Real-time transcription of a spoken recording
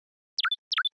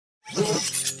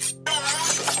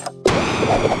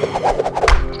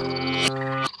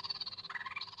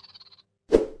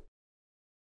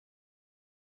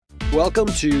Welcome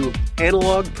to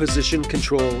Analog Position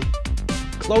Control,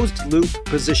 Closed Loop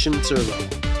Position Servo.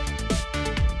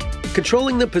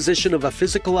 Controlling the position of a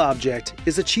physical object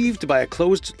is achieved by a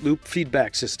closed loop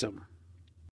feedback system.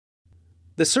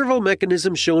 The servo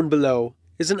mechanism shown below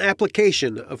is an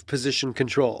application of position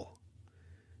control.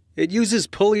 It uses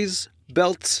pulleys,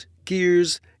 belts,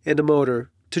 gears, and a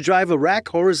motor to drive a rack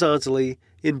horizontally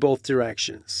in both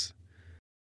directions.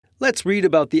 Let's read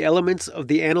about the elements of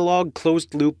the analog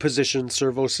closed-loop position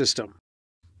servo system.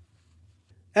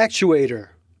 Actuator.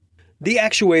 The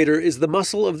actuator is the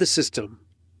muscle of the system.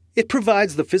 It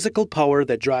provides the physical power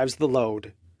that drives the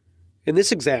load. In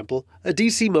this example, a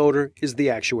DC motor is the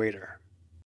actuator.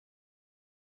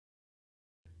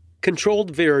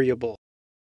 Controlled variable.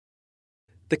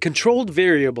 The controlled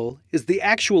variable is the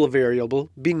actual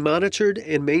variable being monitored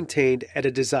and maintained at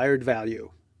a desired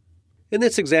value. In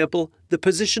this example, the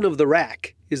position of the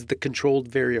rack is the controlled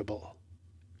variable.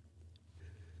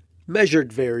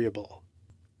 Measured variable.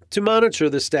 To monitor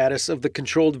the status of the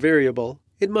controlled variable,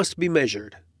 it must be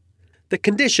measured. The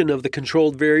condition of the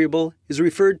controlled variable is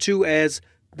referred to as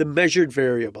the measured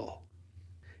variable.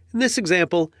 In this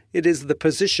example, it is the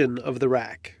position of the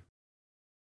rack.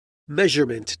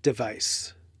 Measurement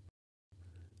device.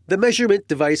 The measurement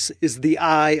device is the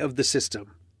eye of the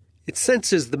system. It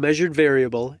senses the measured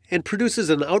variable and produces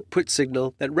an output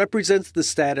signal that represents the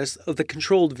status of the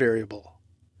controlled variable.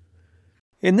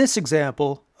 In this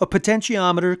example, a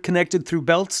potentiometer connected through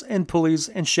belts and pulleys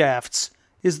and shafts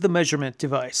is the measurement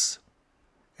device.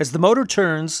 As the motor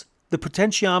turns, the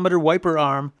potentiometer wiper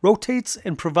arm rotates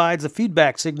and provides a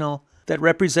feedback signal that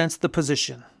represents the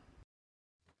position.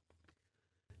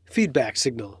 Feedback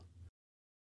signal.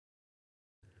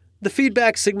 The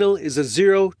feedback signal is a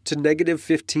 0 to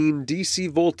 -15 DC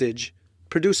voltage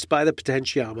produced by the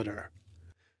potentiometer.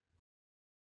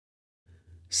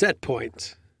 Set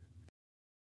point.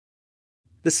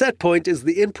 The set point is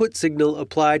the input signal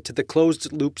applied to the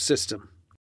closed-loop system.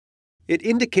 It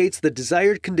indicates the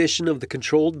desired condition of the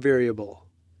controlled variable.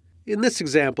 In this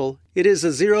example, it is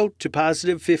a 0 to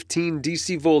 +15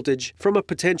 DC voltage from a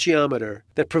potentiometer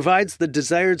that provides the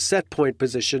desired set point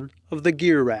position of the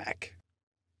gear rack.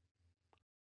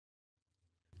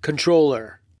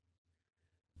 Controller.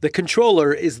 The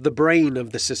controller is the brain of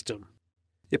the system.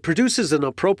 It produces an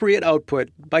appropriate output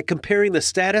by comparing the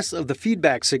status of the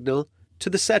feedback signal to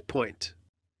the set point.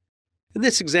 In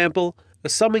this example, a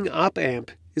summing op-amp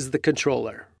is the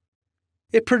controller.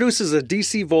 It produces a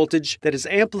DC voltage that is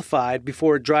amplified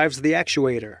before it drives the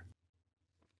actuator.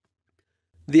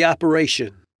 The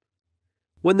operation.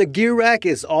 When the gear rack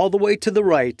is all the way to the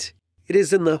right, it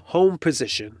is in the home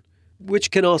position,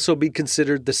 which can also be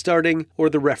considered the starting or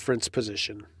the reference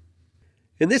position.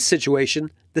 In this situation,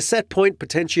 the set point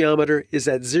potentiometer is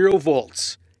at 0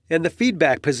 volts, and the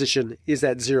feedback position is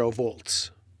at 0 volts.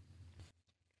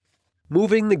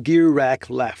 Moving the gear rack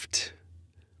left.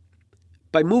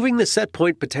 By moving the set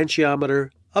point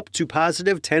potentiometer up to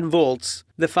 +10 volts,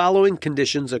 the following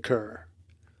conditions occur.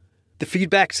 The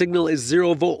feedback signal is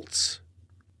 0 volts.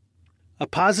 A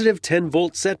 +10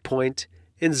 volt set point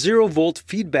and 0 volt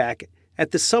feedback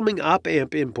at the summing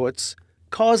op-amp inputs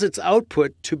cause its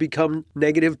output to become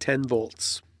 -10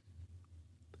 volts.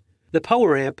 The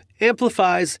power amp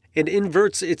amplifies and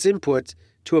inverts its input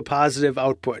to a positive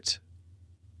output.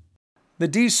 The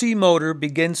DC motor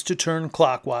begins to turn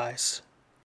clockwise.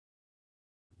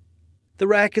 The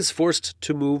rack is forced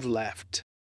to move left.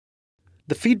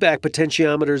 The feedback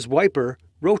potentiometer's wiper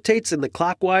rotates in the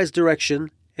clockwise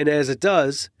direction, and as it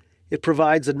does, it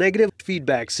provides a negative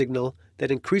feedback signal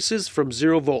that increases from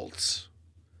 0 volts.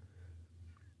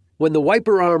 When the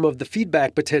wiper arm of the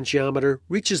feedback potentiometer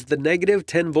reaches the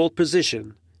 -10 volt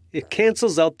position, it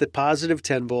cancels out the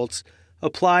 +10 volts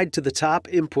applied to the top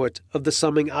input of the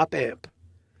summing op-amp.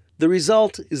 The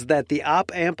result is that the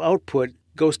op-amp output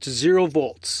goes to 0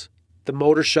 volts. The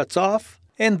motor shuts off,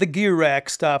 and the gear rack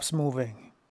stops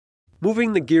moving.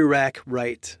 Moving the gear rack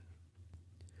right.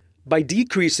 By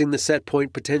decreasing the set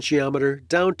point potentiometer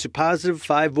down to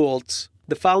 +5 volts,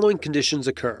 the following conditions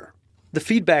occur. The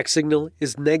feedback signal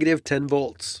is -10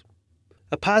 volts.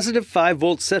 A +5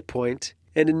 volt set point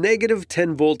and a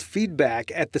 -10 volt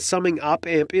feedback at the summing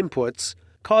op-amp inputs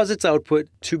cause its output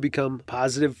to become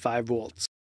 +5 volts.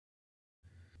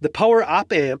 The power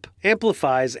op-amp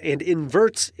amplifies and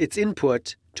inverts its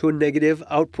input to a negative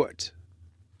output.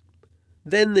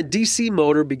 Then the DC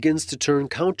motor begins to turn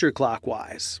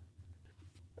counterclockwise.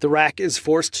 The rack is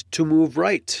forced to move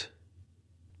right.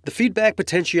 The feedback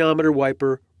potentiometer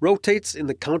wiper rotates in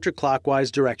the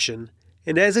counterclockwise direction,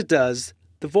 and as it does,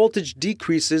 the voltage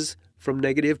decreases from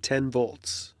negative 10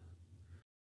 volts.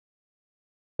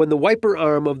 When the wiper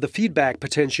arm of the feedback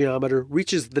potentiometer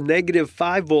reaches the negative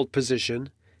 5 volt position,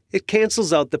 it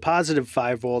cancels out the positive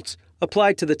 5 volts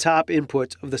applied to the top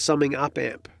input of the summing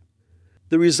op-amp.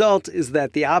 The result is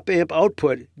that the op-amp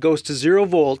output goes to 0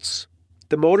 volts,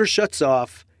 the motor shuts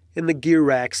off, and the gear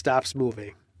rack stops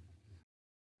moving.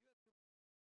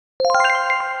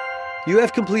 You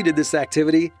have completed this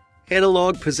activity: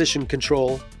 analog position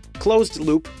control, closed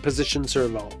loop position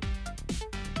servo.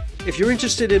 If you're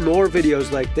interested in more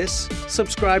videos like this,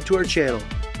 subscribe to our channel.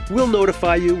 We'll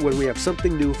notify you when we have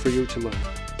something new for you to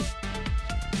learn.